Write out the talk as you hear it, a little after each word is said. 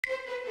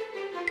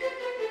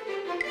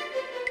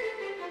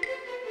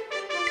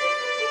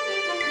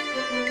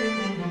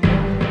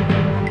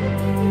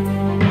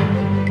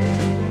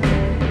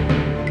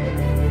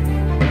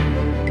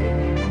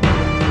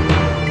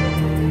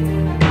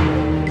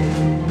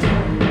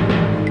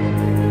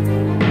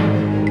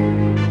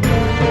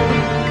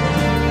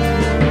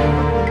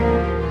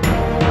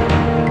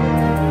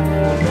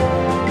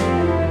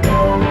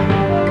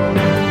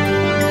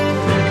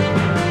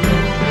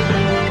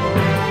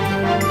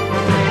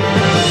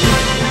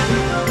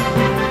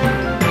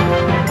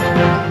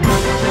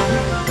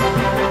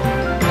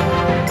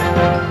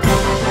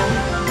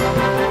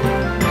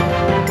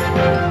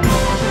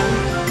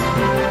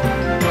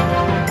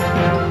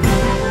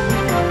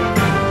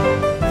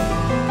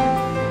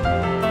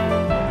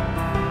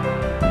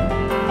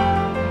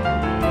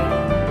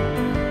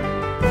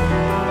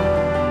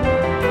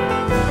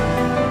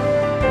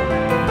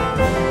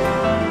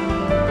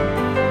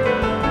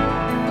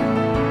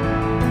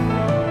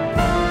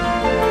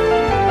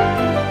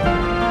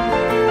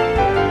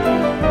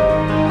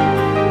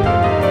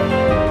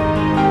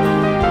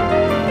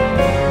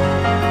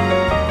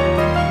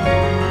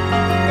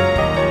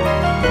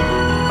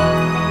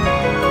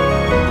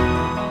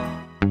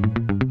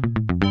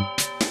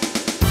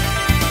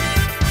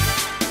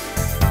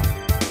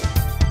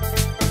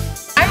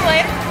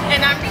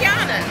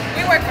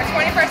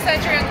21st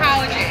Century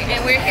Oncology,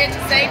 and we're here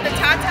to save the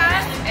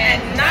tatas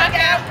and knock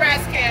out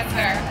breast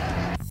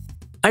cancer.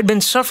 I'd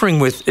been suffering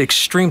with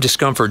extreme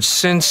discomfort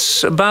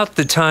since about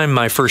the time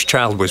my first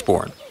child was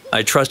born.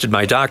 I trusted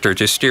my doctor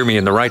to steer me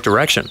in the right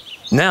direction.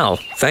 Now,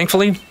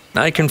 thankfully,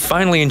 I can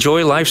finally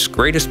enjoy life's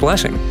greatest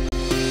blessing.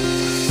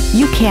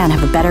 You can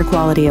have a better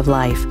quality of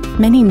life.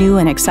 Many new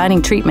and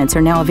exciting treatments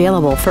are now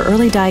available for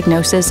early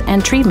diagnosis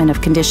and treatment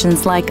of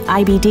conditions like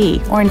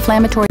IBD or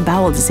inflammatory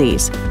bowel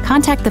disease.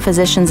 Contact the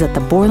physicians at the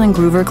Borland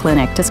Groover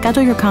Clinic to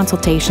schedule your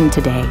consultation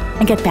today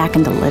and get back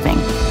into living.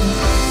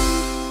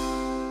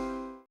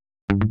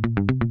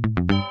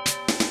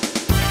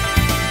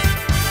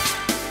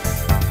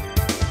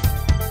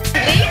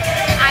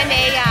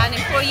 I'm an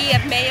employee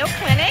of Mayo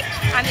Clinic.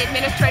 I'm the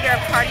administrator of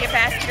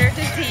cardiovascular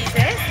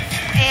diseases.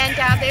 And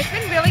there's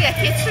been really a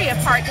history of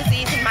heart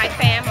disease in my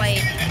family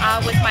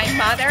with my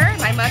mother.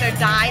 My mother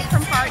died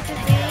from heart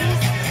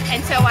disease, and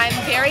so I'm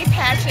very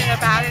passionate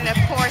about it. And of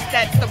course,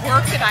 that's the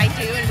work that I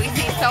do, and we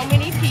see so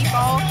many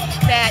people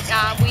that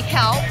we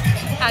help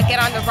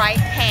get on the right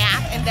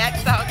path, and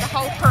that's the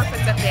whole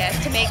purpose of this,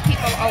 to make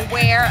people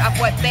aware of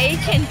what they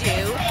can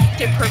do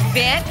to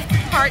prevent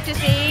heart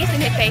disease,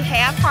 and if they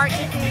have heart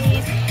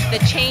disease, the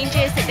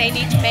changes that they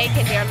need to make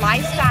in their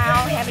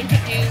lifestyle having to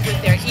do with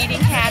their eating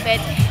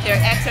habits, their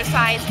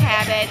exercise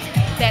habits,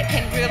 that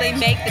can really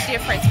make the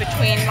difference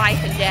between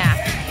life and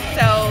death.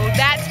 So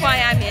that's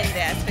why I'm in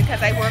this, because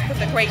I work with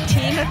a great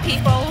team of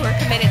people who are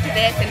committed to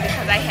this, and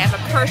because I have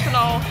a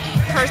personal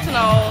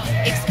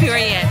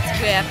experience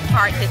with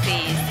heart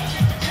disease.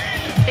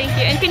 Thank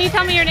you. And can you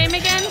tell me your name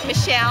again?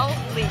 Michelle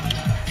Lee.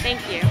 Thank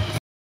you.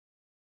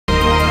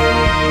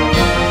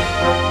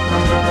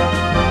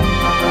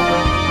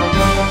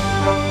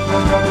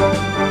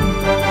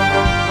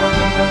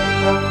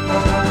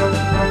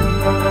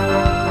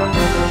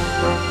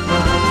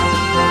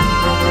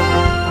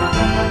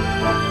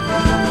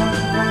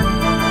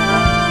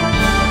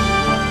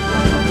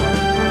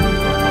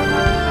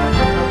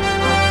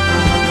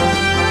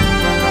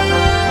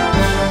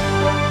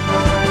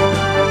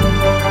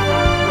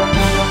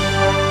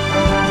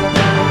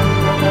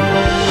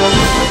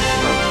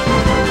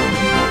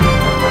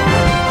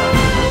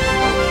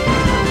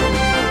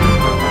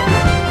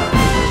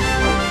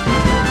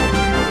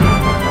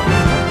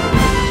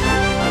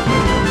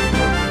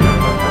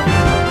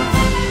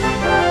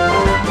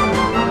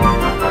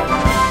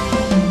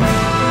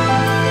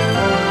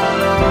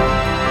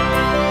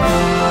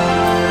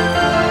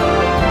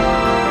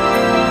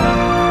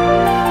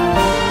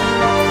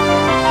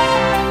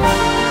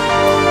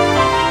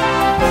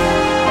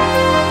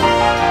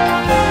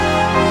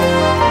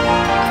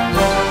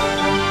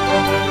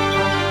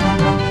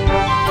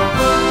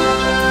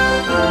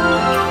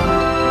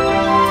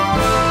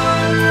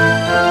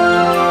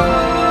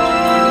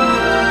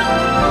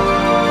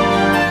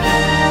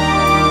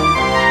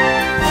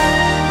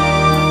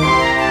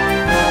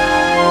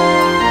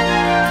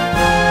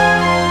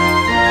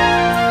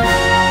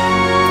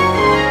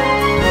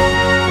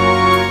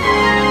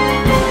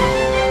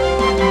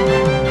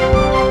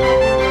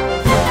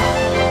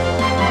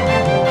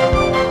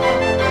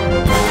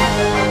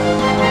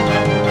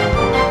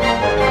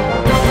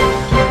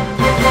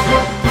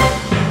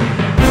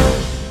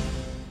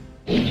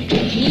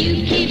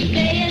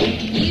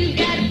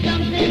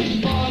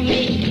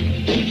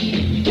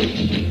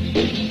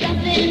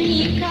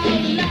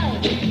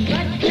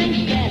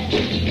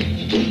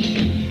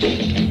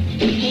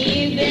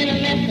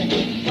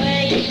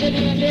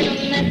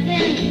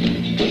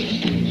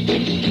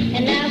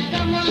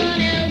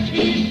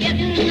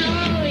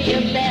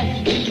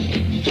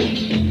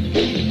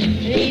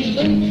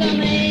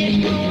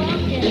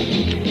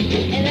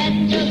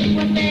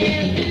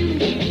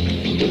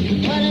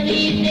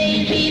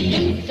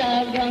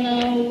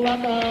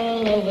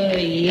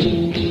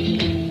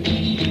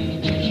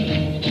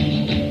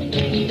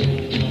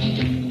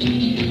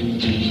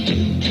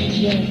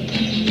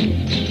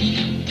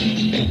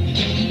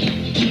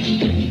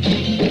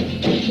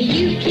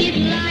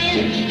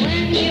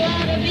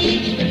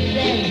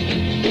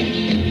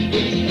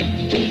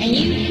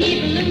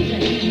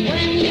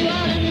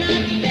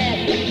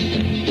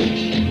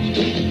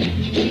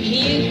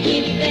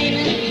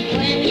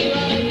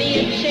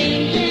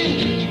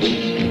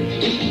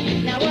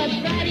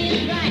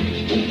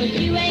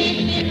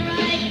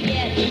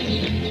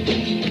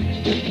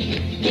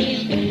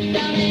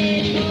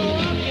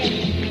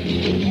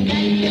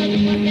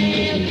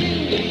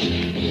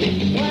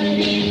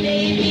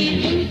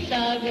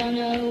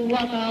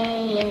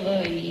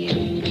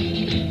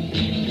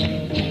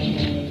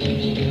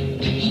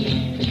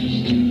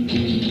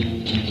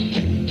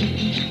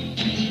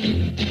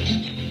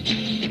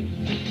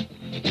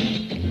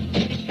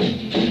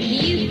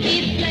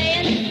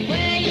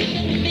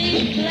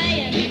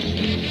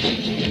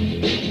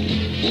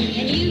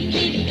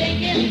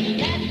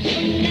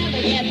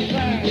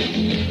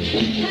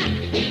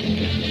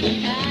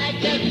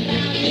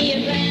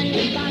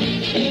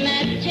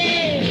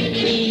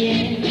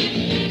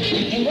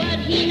 And what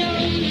he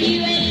knows you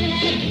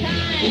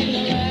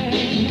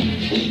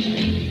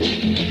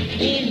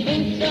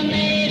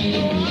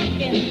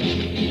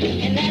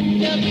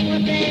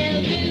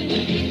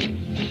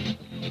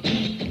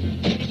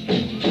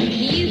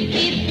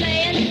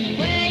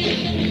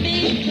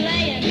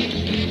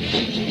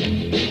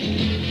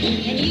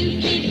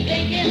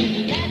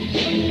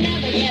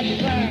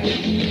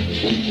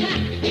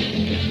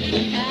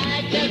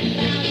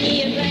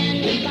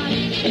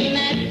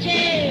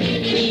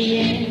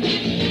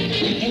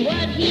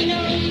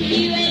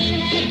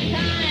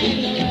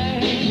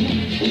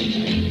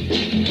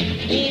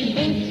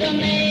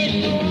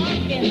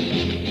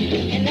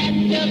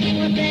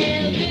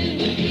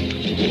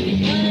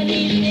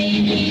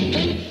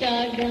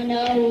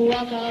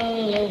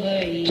all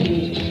over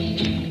you.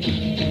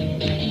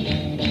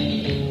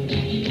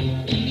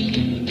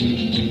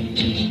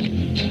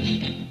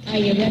 Are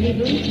you ready,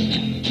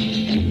 Boots?